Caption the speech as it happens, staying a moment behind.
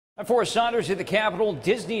Forrest Saunders at the Capitol,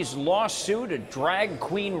 Disney's lawsuit, a drag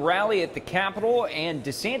queen rally at the Capitol, and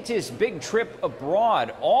DeSantis' big trip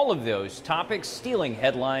abroad. All of those topics stealing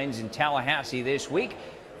headlines in Tallahassee this week.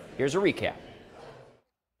 Here's a recap.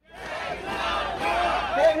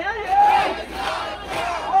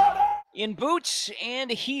 In boots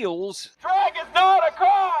and heels, drag is not a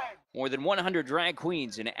crime! More than 100 drag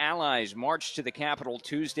queens and allies marched to the Capitol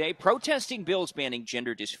Tuesday, protesting bills banning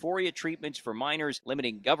gender dysphoria treatments for minors,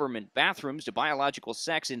 limiting government bathrooms to biological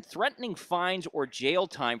sex, and threatening fines or jail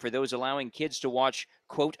time for those allowing kids to watch,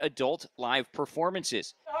 quote, adult live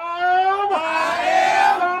performances. Somebody!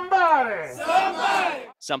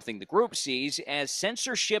 Something the group sees as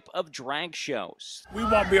censorship of drag shows. We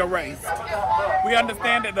won't be erased. We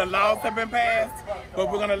understand that the laws have been passed, but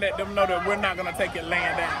we're going to let them know that we're not going to take it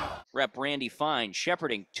laying down. Rep. Randy Fine,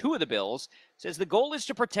 shepherding two of the bills, says the goal is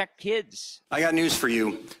to protect kids. I got news for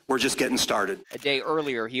you. We're just getting started. A day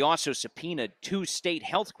earlier, he also subpoenaed two state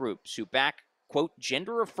health groups who back, quote,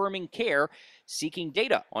 gender-affirming care, seeking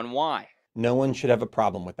data on why. No one should have a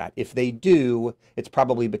problem with that. If they do, it's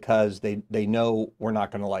probably because they know we're not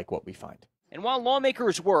going to like what we find. And while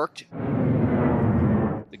lawmakers worked,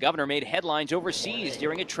 the governor made headlines overseas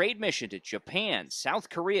during a trade mission to Japan, South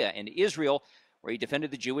Korea, and Israel, where he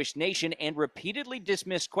defended the Jewish nation and repeatedly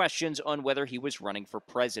dismissed questions on whether he was running for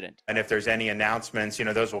president. And if there's any announcements,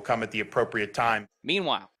 those will come at the appropriate time.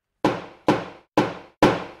 Meanwhile,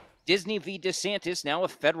 Disney v. DeSantis, now a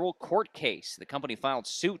federal court case. The company filed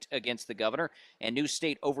suit against the governor and new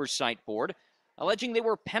state oversight board, alleging they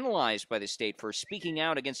were penalized by the state for speaking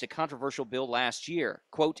out against a controversial bill last year.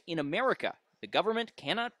 Quote, in America, the government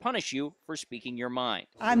cannot punish you for speaking your mind.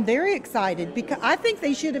 I'm very excited because I think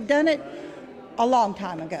they should have done it a long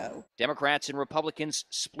time ago. Democrats and Republicans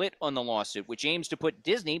split on the lawsuit, which aims to put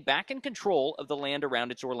Disney back in control of the land around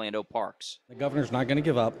its Orlando parks. The governor's not going to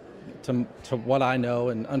give up, to what I know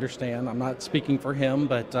and understand. I'm not speaking for him,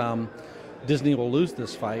 but Disney will lose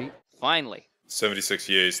this fight. Finally. 76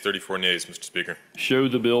 yeas, 34 nays, Mr. Speaker. Show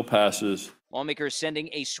the bill passes. Lawmakers sending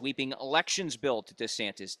a sweeping elections bill to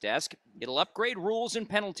DeSantis' desk. It'll upgrade rules and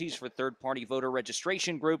penalties for third-party voter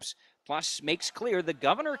registration groups, plus makes clear the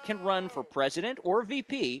governor can run for president or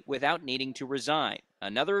VP without needing to resign.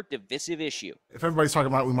 Another divisive issue. If everybody's talking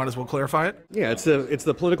about it, we might as well clarify it. Yeah, it's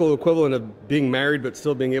the political equivalent of being married but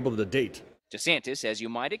still being able to date. DeSantis, as you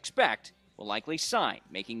might expect, will likely sign,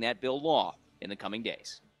 making that bill law in the coming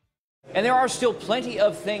days. And there are still plenty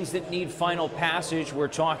of things that need final passage. We're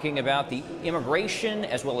talking about the immigration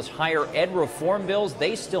as well as higher ed reform bills.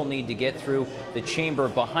 They still need to get through the chamber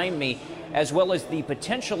behind me, as well as the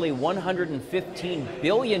potentially $115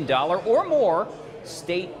 billion or more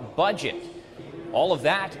state budget. All of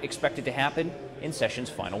that expected to happen in session's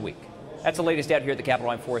final week. That's the latest out here at the Capitol.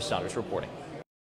 I'm Forrest Saunders reporting.